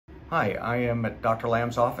Hi, I am at Dr.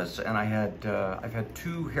 Lamb's office, and I've had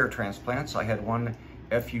two hair transplants. I had one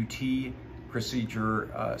FUT procedure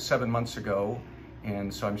 7 months ago,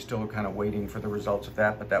 and so I'm still kind of waiting for the results of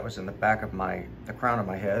that, but that was in the back of the crown of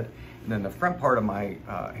my head. And then the front part of my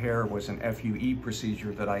hair was an FUE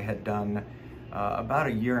procedure that I had done about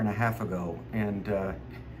 1.5 years ago, and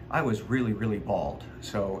I was really bald.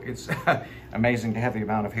 So it's amazing to have the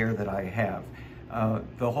amount of hair that I have.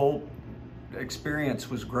 The whole experience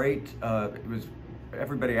was great.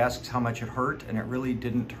 Everybody asks how much it hurt, and it really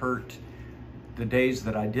didn't hurt the days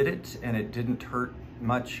that I did it, and it didn't hurt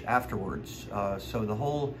much afterwards. So the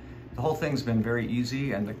whole thing's been very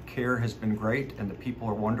easy, and the care has been great, and the people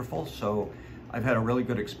are wonderful. So I've had a really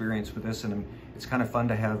good experience with this, and it's kind of fun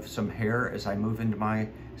to have some hair as I move into my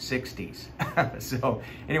 60s. So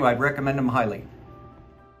anyway, I'd recommend them highly.